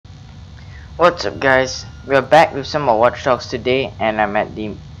What's up guys, we are back with some more Watch Dogs today and I'm at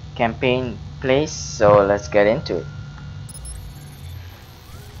the campaign place, so let's get into it.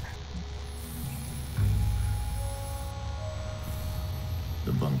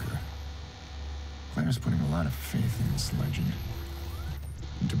 The bunker. Claire's putting a lot of faith in this legend.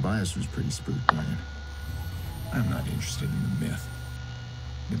 And Tobias was pretty spooked by it. I'm not interested in the myth.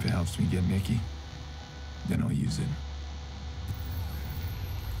 If it helps me get Nikki, then I'll use it.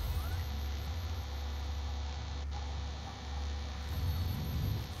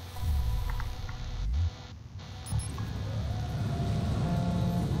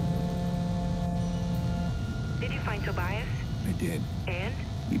 Did you find Tobias? I did. And?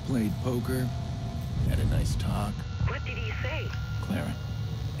 We played poker, had a nice talk. What did he say? Clara,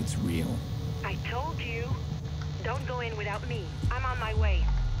 it's real. I told you. Don't go in without me. I'm on my way.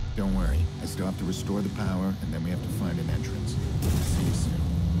 Don't worry, I still have to restore the power, and then we have to find an entrance. See you soon.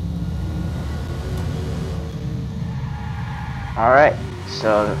 Alright,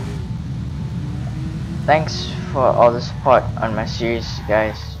 so thanks for all the support on my series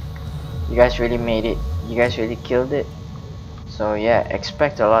guys. You guys really made it. You guys really killed it. So yeah,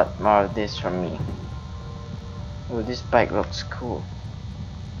 expect a lot more of this from me. Oh, this bike looks cool.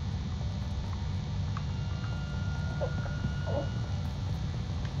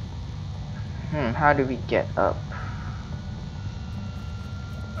 How do we get up?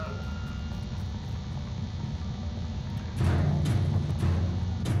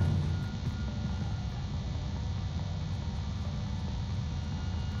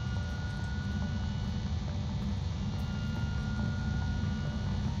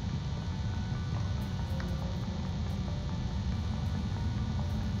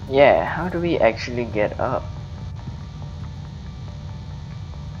 Yeah, how do we actually get up?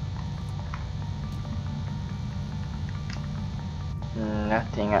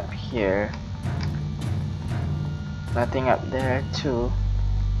 Nothing up here. Nothing up there too.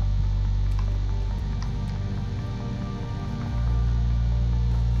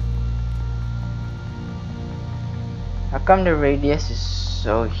 How come the radius is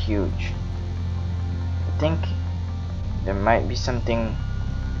so huge? I think there might be something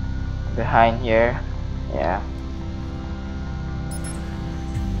behind here. Yeah.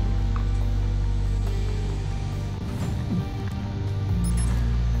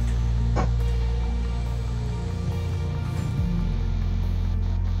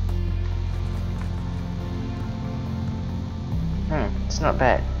 It's not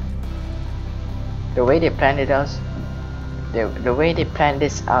bad. The way they planned it out, the way they planned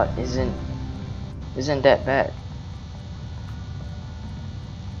this out isn't that bad.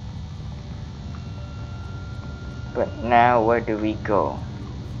 But now where do we go?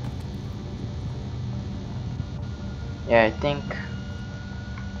 Yeah, I think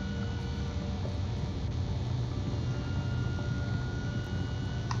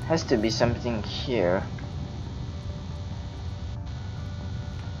has to be something here.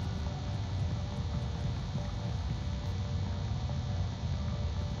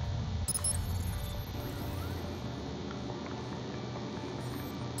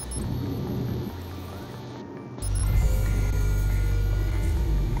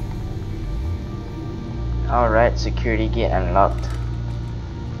 Alright, security gate unlocked.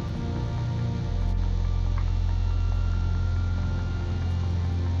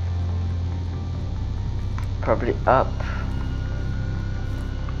 Probably up.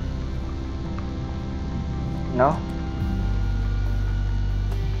 No?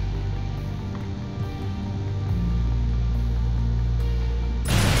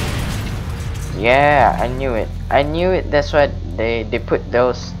 Yeah, I knew it. I knew it. That's why they put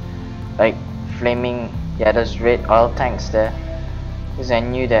those like flaming, yeah, those red oil tanks there, because I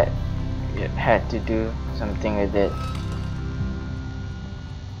knew that it had to do something with it.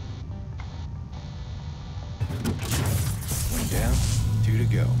 One down, 2 to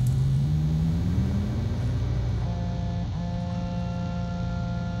go.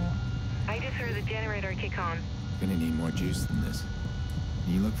 I just heard the generator kick on. Gonna need more juice than this.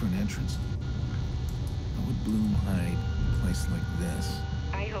 You look for an entrance. How would Bloom hide a place like this?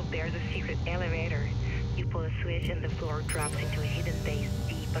 I hope there's a secret elevator. You pull a switch and the floor drops into a hidden base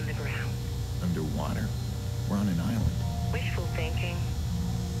deep underground. Underwater? We're on an island. Wishful thinking.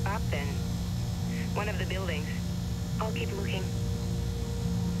 Up then. One of the buildings. I'll keep looking.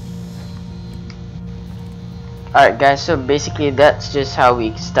 Alright guys, so basically that's just how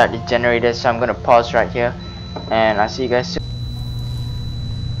we start the generator, so I'm gonna pause right here and I'll see you guys soon.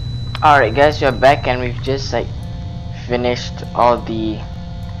 Alright guys, we're back and we've just like finished all the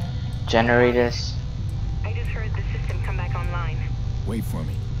generators. I just heard the system come back online. Wait for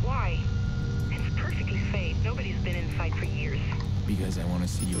me. Why? perfectly safe. Nobody's been inside for years. Because I want to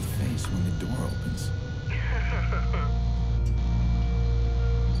see your face when the door opens.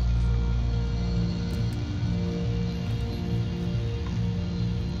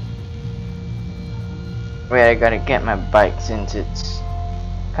 Wait, I gotta get my bike since it's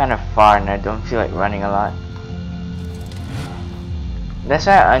kind of far and I don't feel like running a lot. That's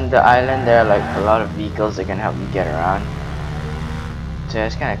why on the island there are like a lot of vehicles that can help you get around. So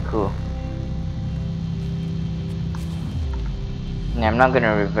it's kind of cool. Yeah, I'm not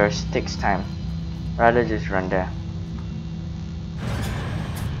gonna reverse, it takes time. Rather just run there.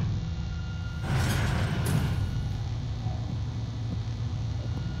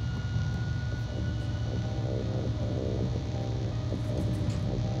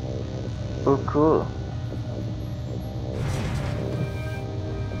 Oh, cool.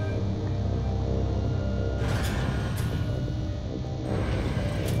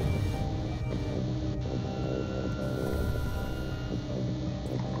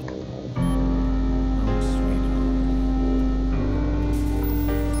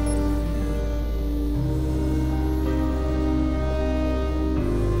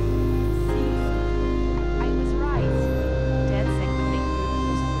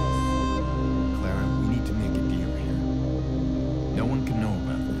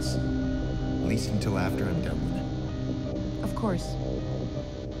 Until after I'm done with it. Of course.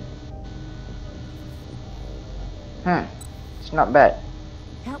 It's not bad.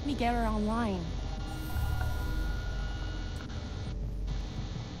 Help me get her online.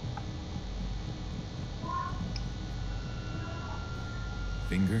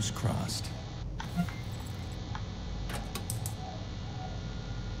 Fingers crossed.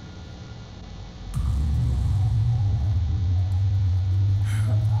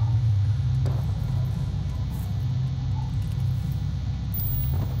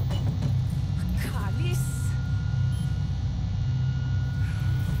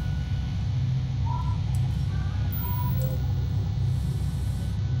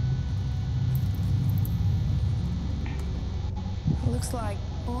 Looks like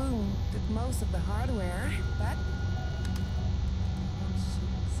Bloom did most of the hardware, but...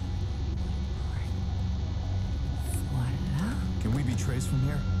 Voila. Can we be traced from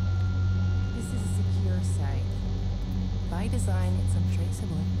here? This is a secure site. By design, it's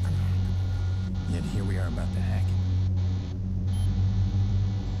untraceable and unhackable. Yet here we are about to hack it.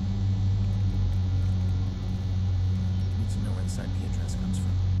 Need to know where this IP address comes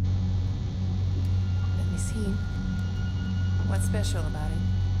from. Let me see. What's special about it?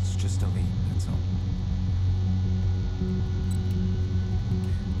 It's just a lead, that's all.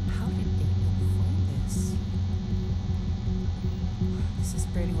 How did they find this? This is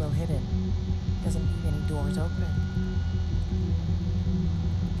pretty well hidden. Doesn't leave any doors open.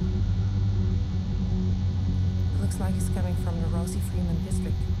 Looks like it's coming from the Rosie Freeman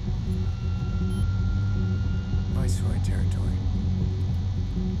district. Viceroy territory.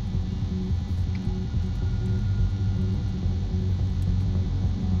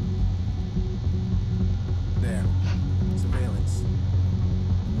 There. Surveillance.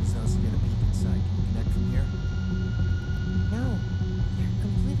 Who's else to get a peek inside? Can you connect from here? No, they're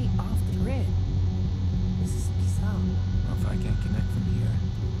completely off the grid. This is bizarre. Well, if I can't connect from here,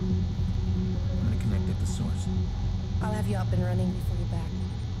 I'm gonna connect at the source. I'll have you up and running before you're back.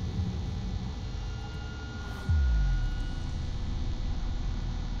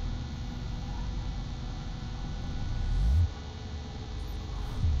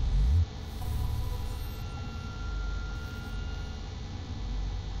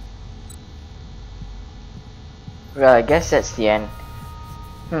 Well, I guess that's the end.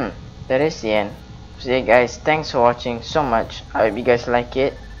 That is the end. So yeah guys, thanks for watching so much. I hope you guys like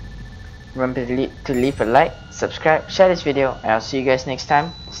it. Remember to leave a like, subscribe, share this video, and I'll see you guys next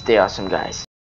time. Stay awesome guys.